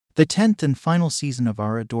The 10th and final season of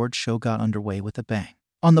our adored show got underway with a bang.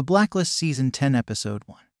 On The Blacklist Season 10 Episode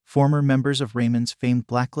 1, former members of Raymond's famed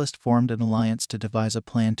Blacklist formed an alliance to devise a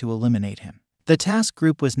plan to eliminate him. The task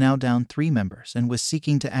group was now down 3 members and was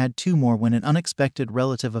seeking to add 2 more when an unexpected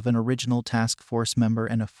relative of an original task force member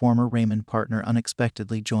and a former Raymond partner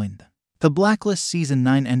unexpectedly joined them. The Blacklist Season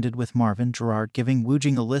 9 ended with Marvin Gerard giving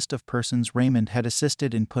Woojing a list of persons Raymond had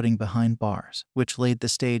assisted in putting behind bars, which laid the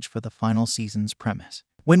stage for the final season's premise.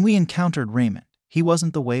 When we encountered Raymond, he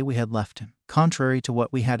wasn't the way we had left him, contrary to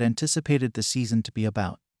what we had anticipated the season to be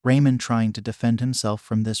about, Raymond trying to defend himself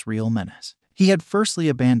from this real menace. He had firstly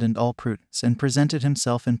abandoned all prudence and presented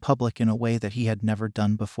himself in public in a way that he had never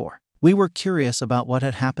done before. We were curious about what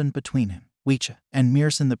had happened between him, Weecha, and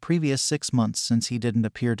Mears in the previous 6 months since he didn't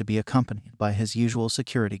appear to be accompanied by his usual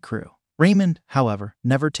security crew. Raymond, however,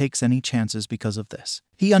 never takes any chances because of this.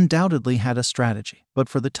 He undoubtedly had a strategy, but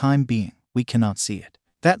for the time being, we cannot see it.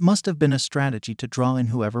 That must have been a strategy to draw in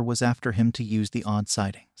whoever was after him to use the odd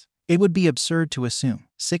sightings. It would be absurd to assume,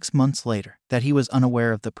 6 months later, that he was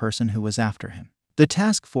unaware of the person who was after him. The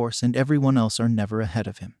task force and everyone else are never ahead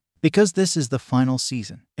of him. Because this is the final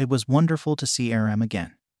season, it was wonderful to see Aram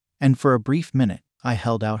again. And for a brief minute, I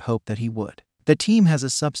held out hope that he would. The team has a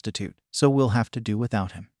substitute, so we'll have to do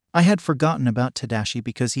without him. I had forgotten about Tadashi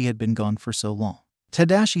because he had been gone for so long.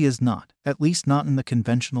 Tadashi is not, at least not in the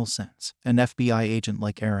conventional sense, an FBI agent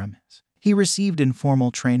like Aram is. He received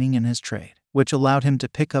informal training in his trade, which allowed him to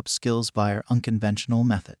pick up skills via unconventional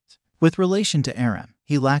methods. With relation to Aram,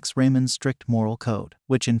 he lacks Raymond's strict moral code,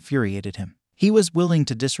 which infuriated him. He was willing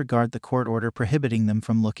to disregard the court order prohibiting them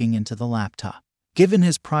from looking into the laptop. Given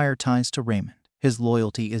his prior ties to Raymond, his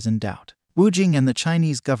loyalty is in doubt. Woojing and the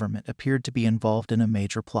Chinese government appeared to be involved in a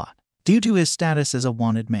major plot. Due to his status as a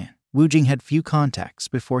wanted man, Woojing had few contacts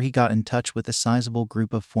before he got in touch with a sizable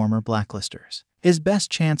group of former blacklisters. His best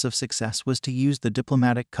chance of success was to use the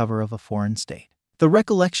diplomatic cover of a foreign state. The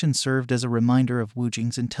recollection served as a reminder of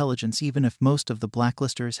Woojing's intelligence even if most of the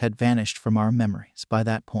blacklisters had vanished from our memories by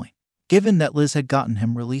that point. Given that Liz had gotten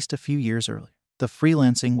him released a few years earlier, the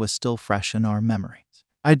freelancing was still fresh in our memories.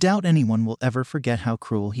 I doubt anyone will ever forget how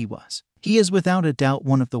cruel he was. He is without a doubt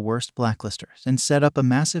one of the worst blacklisters and set up a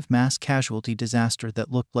massive mass casualty disaster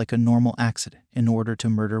that looked like a normal accident in order to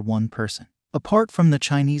murder one person. Apart from the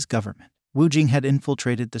Chinese government, Woojing had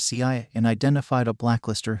infiltrated the CIA and identified a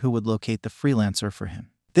blacklister who would locate the freelancer for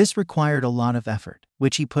him. This required a lot of effort,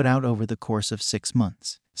 which he put out over the course of 6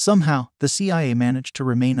 months. Somehow, the CIA managed to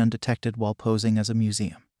remain undetected while posing as a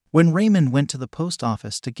museum. When Raymond went to the post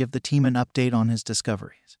office to give the team an update on his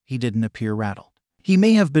discoveries, he didn't appear rattled. He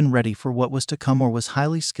may have been ready for what was to come or was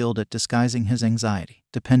highly skilled at disguising his anxiety,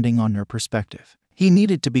 depending on your perspective. He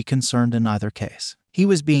needed to be concerned in either case. He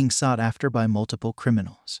was being sought after by multiple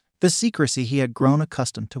criminals. The secrecy he had grown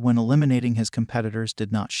accustomed to when eliminating his competitors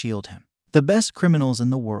did not shield him. The best criminals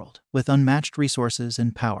in the world, with unmatched resources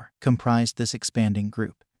and power, comprised this expanding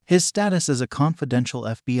group. His status as a confidential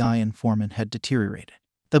FBI informant had deteriorated.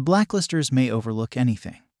 The blacklisters may overlook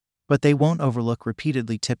anything, but they won't overlook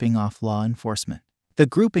repeatedly tipping off law enforcement. The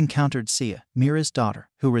group encountered Sia, Mira's daughter,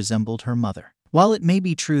 who resembled her mother. While it may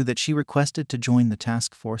be true that she requested to join the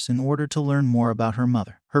task force in order to learn more about her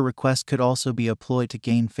mother, her request could also be a ploy to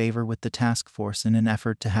gain favor with the task force in an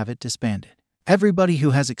effort to have it disbanded. Everybody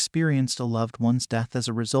who has experienced a loved one's death as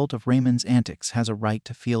a result of Raymond's antics has a right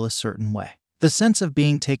to feel a certain way. The sense of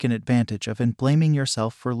being taken advantage of and blaming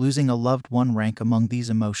yourself for losing a loved one rank among these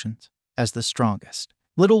emotions as the strongest.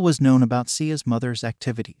 Little was known about Sia's mother's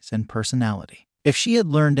activities and personality. If she had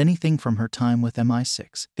learned anything from her time with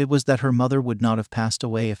MI6, it was that her mother would not have passed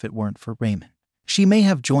away if it weren't for Raymond. She may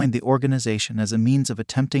have joined the organization as a means of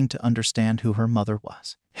attempting to understand who her mother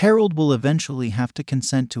was. Harold will eventually have to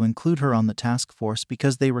consent to include her on the task force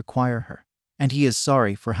because they require her, and he is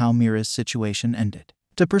sorry for how Mira's situation ended.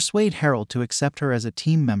 To persuade Harold to accept her as a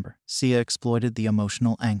team member, Sia exploited the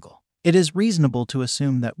emotional angle. It is reasonable to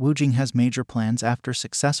assume that Woojing has major plans after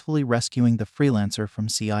successfully rescuing the freelancer from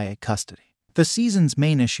CIA custody. The season's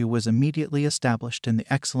main issue was immediately established in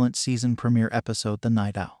the excellent season premiere episode The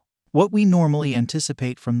Night Owl. What we normally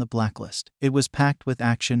anticipate from The Blacklist, it was packed with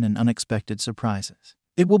action and unexpected surprises.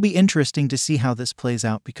 It will be interesting to see how this plays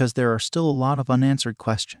out because there are still a lot of unanswered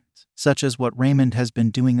questions, such as what Raymond has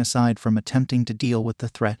been doing aside from attempting to deal with the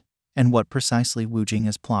threat, and what precisely Woojing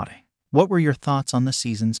is plotting. What were your thoughts on the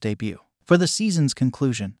season's debut? For the season's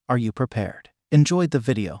conclusion, are you prepared? Enjoyed the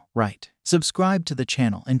video, right? Subscribe to the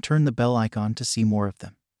channel and turn the bell icon to see more of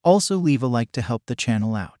them. Also leave a like to help the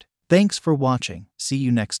channel out. Thanks for watching. See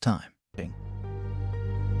you next time.